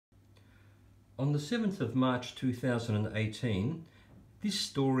On the 7th of March 2018, this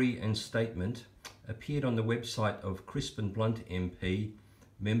story and statement appeared on the website of Crispin Blunt MP,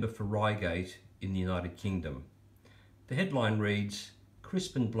 member for Reigate in the United Kingdom. The headline reads,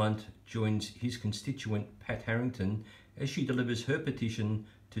 "Crispin Blunt joins his constituent Pat Harrington as she delivers her petition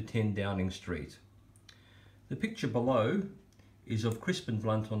to 10 Downing Street." The picture below is of Crispin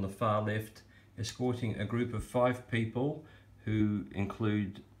Blunt on the far left escorting a group of 5 people who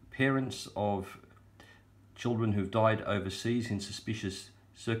include parents of children who've died overseas in suspicious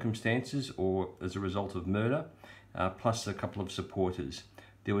circumstances or as a result of murder, plus a couple of supporters.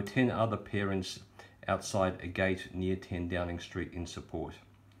 There were 10 other parents outside a gate near 10 Downing Street in support.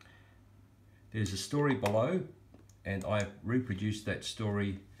 There's a story below, and I've reproduced that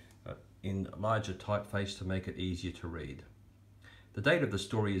story in larger typeface to make it easier to read. The date of the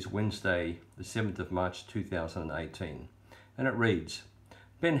story is Wednesday, the 7th of March 2018, and it reads,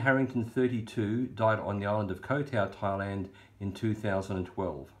 "Ben Harrington, 32, died on the island of Koh Tao, Thailand in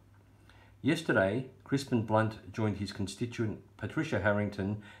 2012. Yesterday, Crispin Blunt joined his constituent Patricia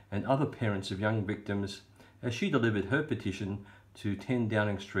Harrington and other parents of young victims as she delivered her petition to 10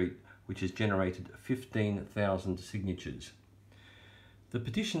 Downing Street, which has generated 15,000 signatures. The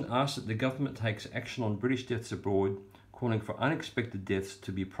petition asks that the government takes action on British deaths abroad, calling for unexpected deaths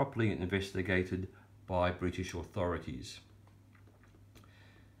to be properly investigated by British authorities."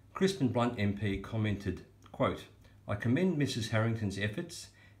 Crispin Blunt MP commented, quote, "I commend Mrs Harrington's efforts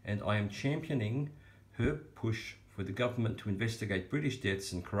and I am championing her push for the government to investigate British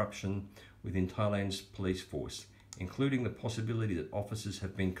deaths and corruption within Thailand's police force, including the possibility that officers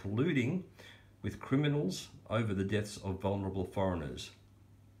have been colluding with criminals over the deaths of vulnerable foreigners.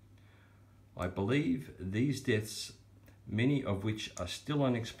 I believe these deaths, many of which are still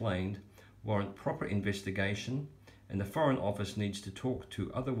unexplained, warrant proper investigation, and the Foreign Office needs to talk to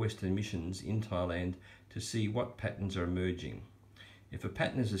other Western missions in Thailand to see what patterns are emerging. If a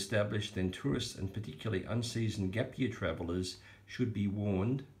pattern is established, then tourists and particularly unseasoned gap year travellers should be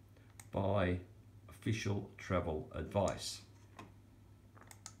warned by official travel advice."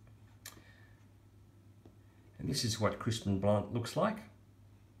 And this is what Crispin Blunt looks like.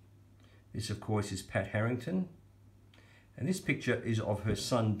 This, of course, is Pat Harrington. And this picture is of her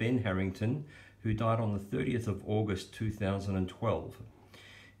son, Ben Harrington, who died on the 30th of August 2012.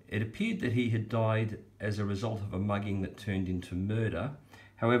 It appeared that he had died as a result of a mugging that turned into murder.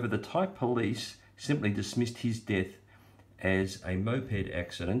 However, the Thai police simply dismissed his death as a moped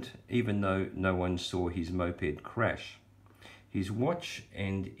accident, even though no one saw his moped crash. His watch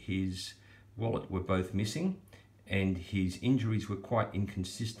and his wallet were both missing, and his injuries were quite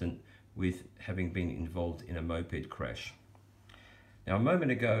inconsistent with having been involved in a moped crash. Now, a moment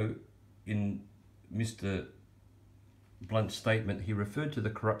ago in Mr. Blunt's statement, he referred to the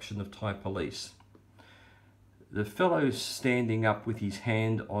corruption of Thai police. The fellow standing up with his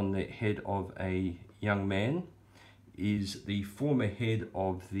hand on the head of a young man is the former head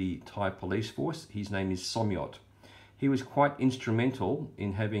of the Thai police force. His name is Somyot. He was quite instrumental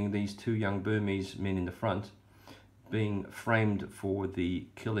in having these 2 young Burmese men in the front being framed for the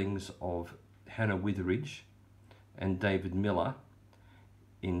killings of Hannah Witheridge and David Miller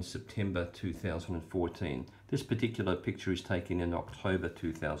in September 2014. This particular picture is taken in October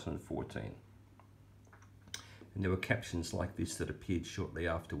 2014. And there were captions like this that appeared shortly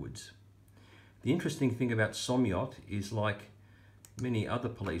afterwards. The interesting thing about Somyot is, like many other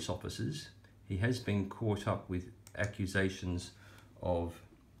police officers, he has been caught up with accusations of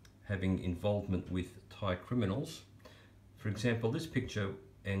having involvement with Thai criminals. For example, this picture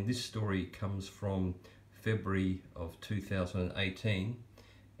and this story comes from February of 2018,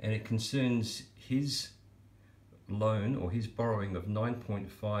 and it concerns his loan or his borrowing of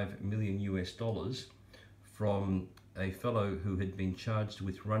 $9.5 million US from a fellow who had been charged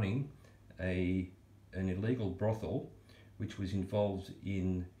with running an illegal brothel which was involved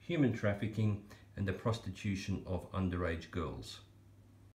in human trafficking and the prostitution of underage girls.